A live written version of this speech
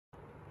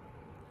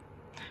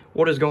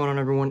What is going on,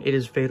 everyone? It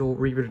is Fatal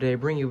Reaper today,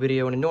 bringing you a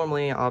video, and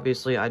normally,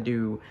 obviously, I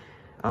do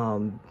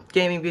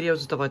gaming videos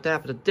and stuff like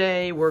that, but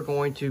today we're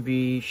going to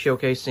be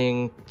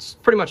showcasing, it's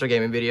pretty much a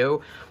gaming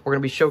video. We're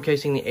going to be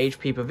showcasing the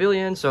HP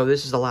Pavilion. So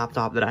this is a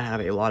laptop that I have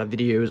a lot of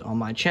videos on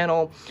my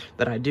channel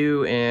that I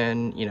do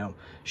and, you know,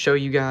 show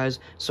you guys.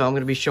 So I'm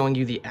going to be showing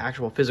you the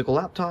actual physical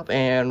laptop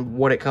and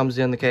what it comes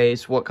in the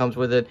case, what comes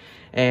with it,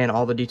 and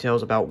all the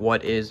details about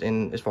what is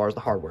in as far as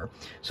the hardware.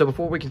 So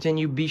before we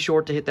continue, be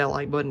sure to hit that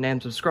like button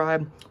and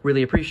subscribe.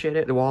 Really appreciate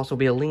it. There will also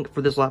be a link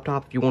for this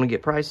laptop if you want to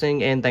get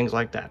pricing and things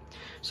like that.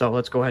 So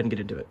let's go ahead and get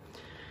into it.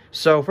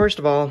 So first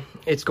of all,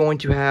 it's going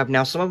to have,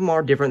 now some of them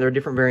are different, there are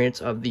different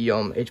variants of the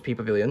HP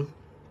Pavilion.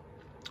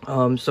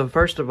 So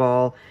first of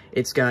all,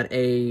 it's got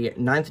a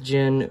 9th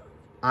gen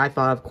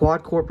i5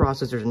 quad core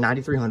processor,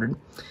 9300,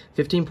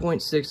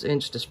 15.6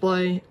 inch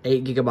display,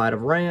 8 GB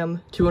of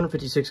RAM,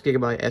 256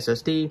 GB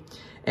SSD,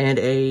 and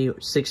a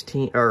it's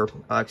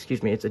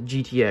a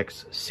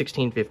GTX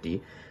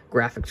 1650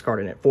 graphics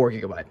card in it, 4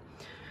 GB.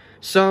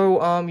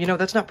 So, you know,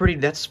 that's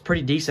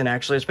pretty decent,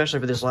 actually, especially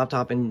for this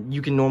laptop, and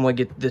you can normally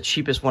get the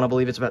cheapest one. I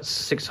believe it's about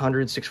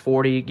 600,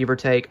 640, give or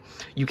take.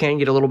 You can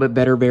get a little bit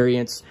better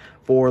variants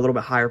for a little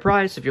bit higher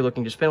price if you're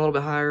looking to spend a little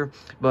bit higher,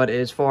 but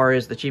as far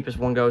as the cheapest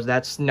one goes,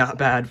 that's not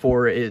bad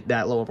for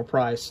that low of a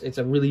price. It's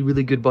a really,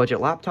 really good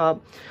budget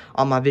laptop.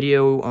 On my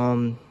video,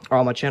 or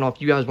on my channel, if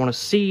you guys want to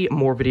see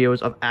more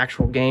videos of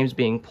actual games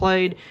being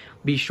played,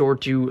 be sure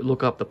to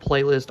look up the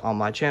playlist on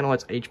my channel.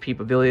 It's HP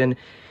Pavilion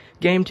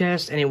Game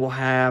Test, and it will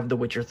have The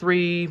Witcher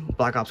 3,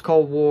 Black Ops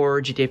Cold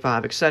War, GTA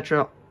 5,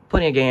 etc.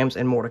 Plenty of games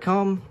and more to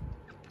come.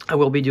 I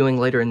will be doing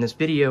later in this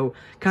video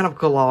kind of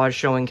collage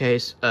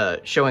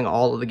showing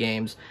all of the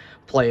games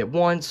play at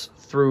once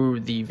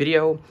through the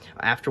video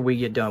after we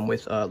get done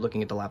with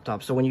looking at the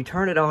laptop. So when you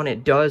turn it on,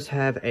 it does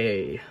have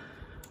a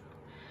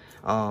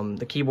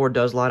the keyboard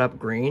does light up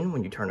green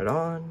when you turn it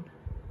on,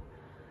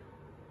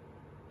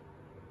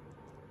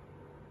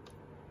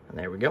 and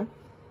there we go.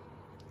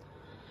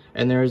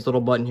 And there's a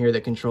little button here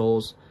that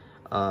controls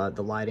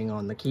the lighting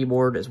on the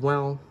keyboard as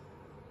well.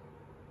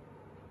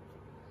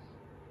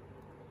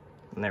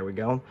 And there we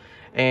go.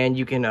 And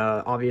you can,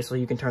 obviously,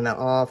 you can turn that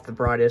off, the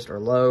brightest or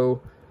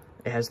low.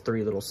 It has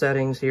 3 little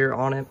settings here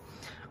on it.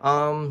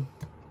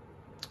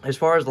 As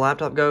far as the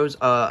laptop goes,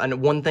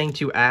 and one thing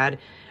to add,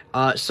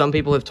 some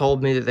people have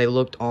told me that they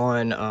looked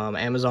on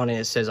Amazon and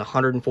it says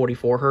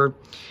 144 Hz.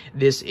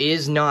 This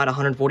is not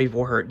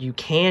 144 Hz. You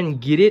can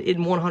get it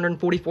in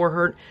 144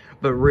 Hz,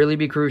 but really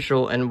be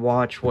crucial and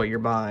watch what you're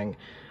buying.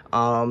 A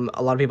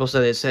lot of people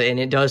say that, and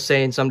it does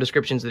say in some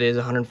descriptions that it is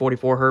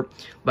 144 Hz,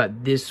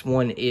 but this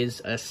one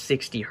is a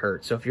 60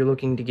 Hz. So if you're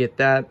looking to get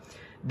that,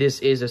 this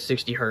is a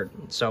 60 Hz.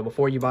 So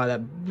before you buy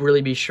that,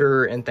 really be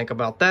sure and think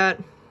about that.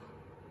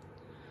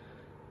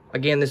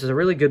 Again, this is a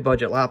really good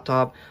budget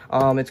laptop.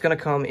 It's going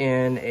to come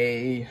in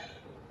a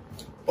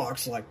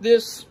box like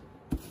this.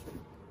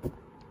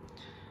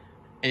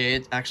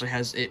 It actually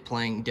has it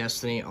playing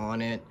Destiny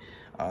on it.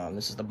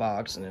 This is the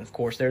box, and then of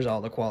course there's all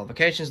the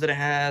qualifications that it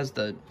has,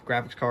 the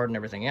graphics card and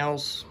everything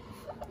else.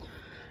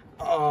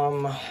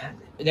 The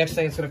next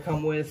thing it's going to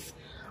come with,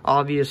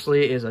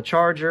 obviously, is a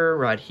charger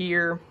right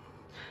here,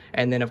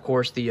 and then of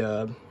course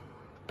the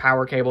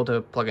power cable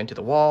to plug into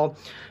the wall.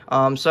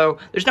 So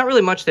there's not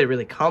really much that it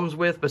really comes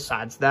with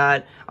besides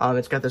that.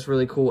 It's got this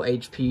really cool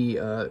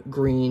HP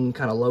green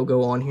kind of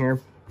logo on here.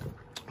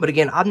 But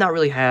again, I've not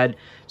really had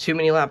too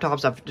many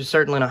laptops. I've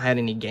certainly not had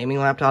any gaming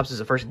laptops. This is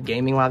the first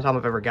gaming laptop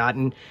I've ever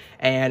gotten.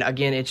 And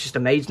again, it's just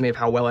amazed me of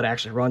how well it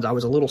actually runs. I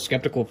was a little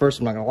skeptical at first,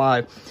 I'm not going to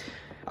lie,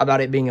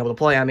 about it being able to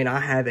play. I mean, I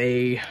have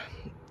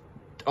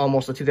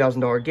almost a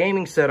 $2,000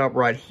 gaming setup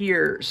right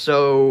here.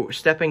 So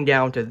stepping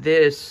down to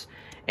this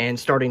and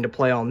starting to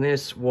play on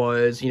this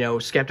was, you know,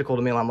 skeptical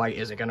to me. I'm like,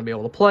 is it going to be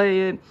able to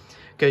play it?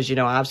 Because, you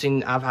know, I've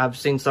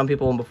seen some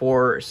people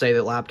before say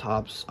that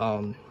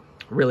laptops,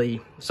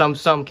 really,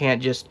 some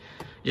can't just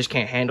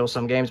can't handle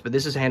some games, but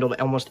this has handled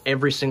almost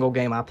every single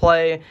game I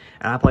play, and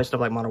I play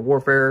stuff like Modern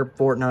Warfare,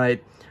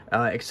 Fortnite,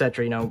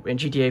 etc., you know, and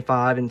GTA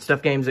 5,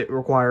 and games that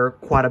require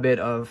quite a bit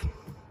of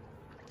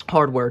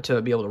hardware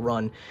to be able to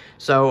run.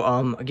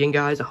 So again,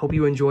 guys, I hope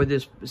you enjoyed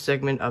this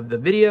segment of the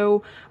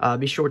video.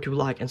 Be sure to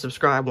like and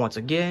subscribe once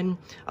again.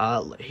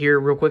 Here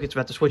real quick, it's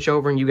about to switch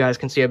over and you guys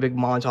can see a big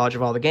montage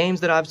of all the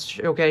games that I've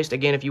showcased.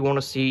 Again, if you want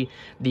to see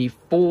the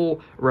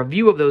full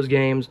review of those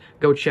games,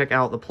 go check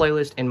out the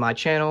playlist in my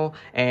channel,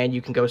 and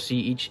you can go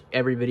see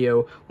every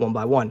video one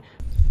by one.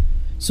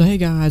 So hey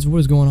guys, what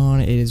is going on?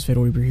 It is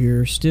Fatal Reaper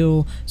here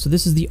still. So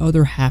this is the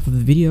other half of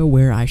the video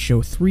where I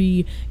show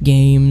 3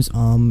 games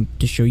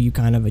to show you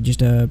kind of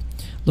just a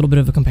little bit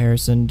of a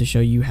comparison to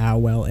show you how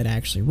well it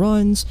actually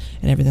runs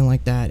and everything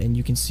like that. And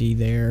you can see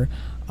there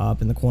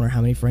up in the corner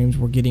how many frames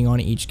we're getting on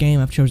each game.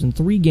 I've chosen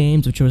 3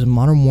 games. I've chosen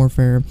Modern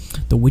Warfare,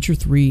 The Witcher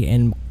 3,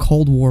 and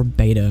Cold War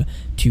Beta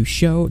to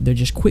show. They're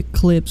just quick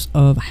clips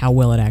of how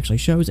well it actually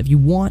shows. If you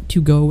want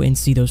to go and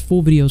see those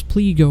full videos,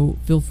 please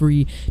feel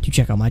free to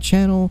check out my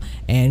channel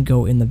and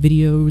go in the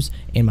videos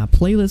in my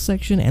playlist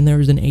section, and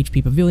there's an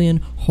HP Pavilion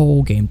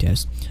whole game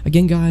test.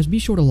 Again, guys, be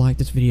sure to like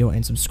this video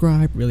and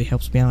subscribe. Really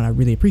helps me out. I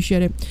really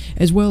appreciate it.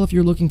 As well, if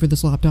you're looking for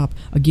this laptop,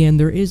 again,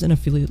 there is an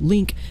affiliate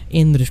link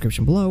in the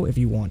description below if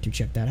you want to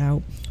check that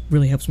out.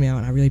 Really helps me out,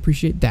 and I really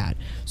appreciate that.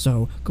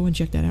 So go and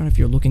check that out if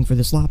you're looking for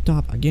this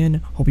laptop.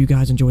 Again, hope you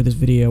guys enjoyed this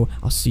video.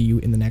 I'll see you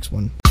in the next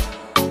one.